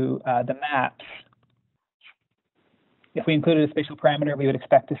to the maps, if we included a spatial parameter, we would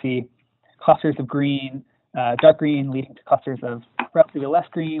expect to see clusters of green, dark green leading to clusters of relatively less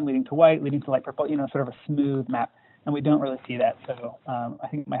green, leading to white, leading to light purple, sort of a smooth map. And we don't really see that. So I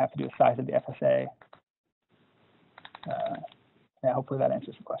think it might have to do with size of the FSA. Yeah, hopefully that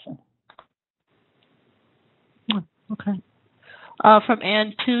answers the question. Okay. From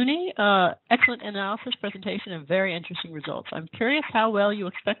Ann Tooney, excellent analysis, presentation, and very interesting results. I'm curious how well you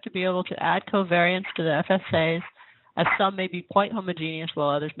expect to be able to add covariance to the FSAs, as some may be quite homogeneous while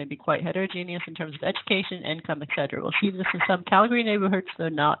others may be quite heterogeneous in terms of education, income, etc. We'll see this in some Calgary neighborhoods, though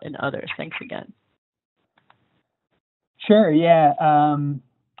not in others. Thanks again. Sure, yeah.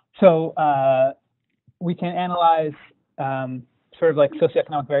 So we can analyze sort of like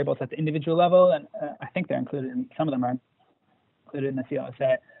socioeconomic variables at the individual level, and I think they're included in, some of them are included in the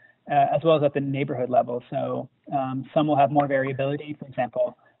CLSA, as well as at the neighborhood level. So some will have more variability. For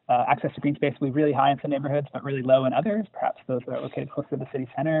example, access to green space will be really high in some neighborhoods, but really low in others, perhaps those that are located closer to the city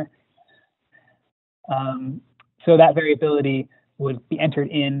center. So that variability would be entered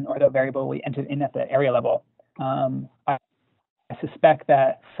in, or the variable will be entered in at the area level. I suspect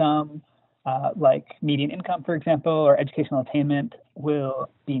that some, like median income, for example, or educational attainment will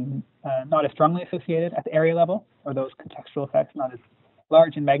be not as strongly associated at the area level, or those contextual effects not as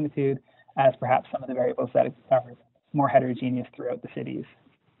large in magnitude as perhaps some of the variables that are more heterogeneous throughout the cities.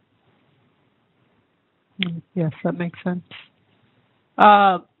 Yes, that makes sense.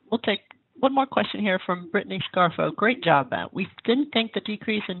 We'll take one more question here from Brittany Scarfo. Great job, Matt. We didn't think the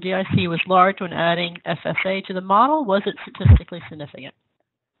decrease in DIC was large when adding FSA to the model. Was it statistically significant?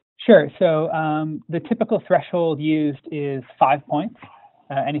 Sure. So the typical threshold used is 5 points.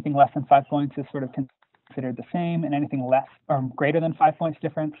 Anything less than 5 points is sort of considered the same, and anything less or greater than 5 points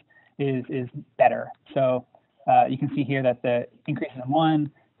difference is better. So you can see here that the increase is in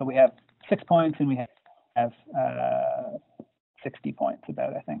 1, but we have 6 points, and we have 60 points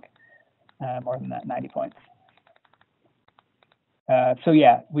about, I think, more than that, 90 points. So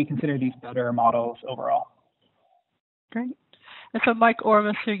yeah, we consider these better models overall. Great. And so Mike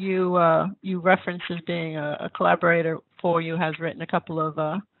Ormus, who you referenced as being a collaborator for you, has written a couple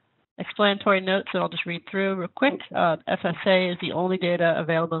of explanatory notes that I'll just read through real quick. FSA is the only data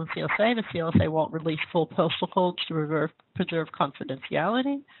available in CLSA. The CLSA won't release full postal codes to preserve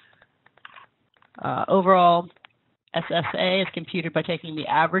confidentiality. Overall, SSA is computed by taking the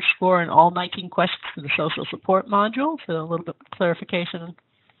average score in all 19 questions to the social support module. So a little bit of clarification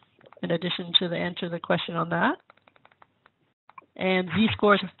in addition to the answer to the question on that. And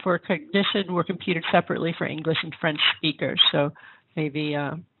Z-scores for cognition were computed separately for English and French speakers. So maybe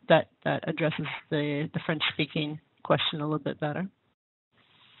that addresses the French-speaking question a little bit better.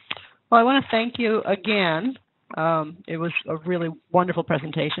 Well, I want to thank you again. It was a really wonderful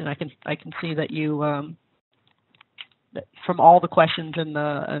presentation. I can see that you, from all the questions and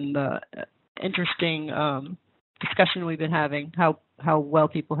the interesting discussion we've been having, how how well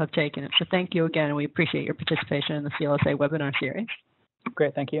people have taken it. So thank you again, and we appreciate your participation in the CLSA webinar series.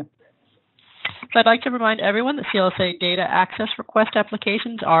 Great, thank you. So I'd like to remind everyone that CLSA data access request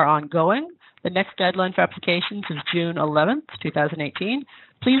applications are ongoing. The next deadline for applications is June 11th, 2018.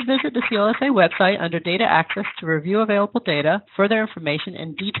 Please visit the CLSA website under Data Access to review available data, further information,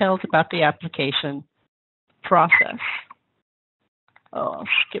 and details about the application process. I'll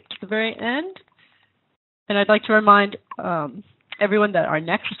skip to the very end. And I'd like to remind everyone that our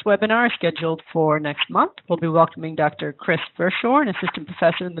next webinar is scheduled for next month. We'll be welcoming Dr. Chris Verschoor, an assistant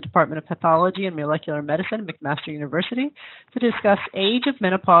professor in the Department of Pathology and Molecular Medicine at McMaster University, to discuss age of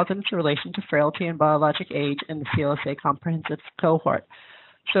menopause and its relation to frailty and biologic age in the CLSA comprehensive cohort.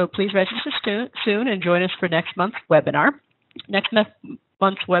 So please register soon and join us for next month's webinar. Next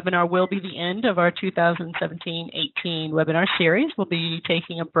month's webinar will be the end of our 2017-18 webinar series. We'll be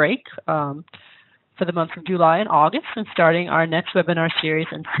taking a break for the months of July and August, and starting our next webinar series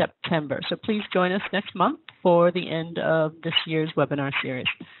in September. So please join us next month for the end of this year's webinar series.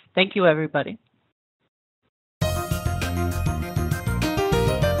 Thank you, everybody.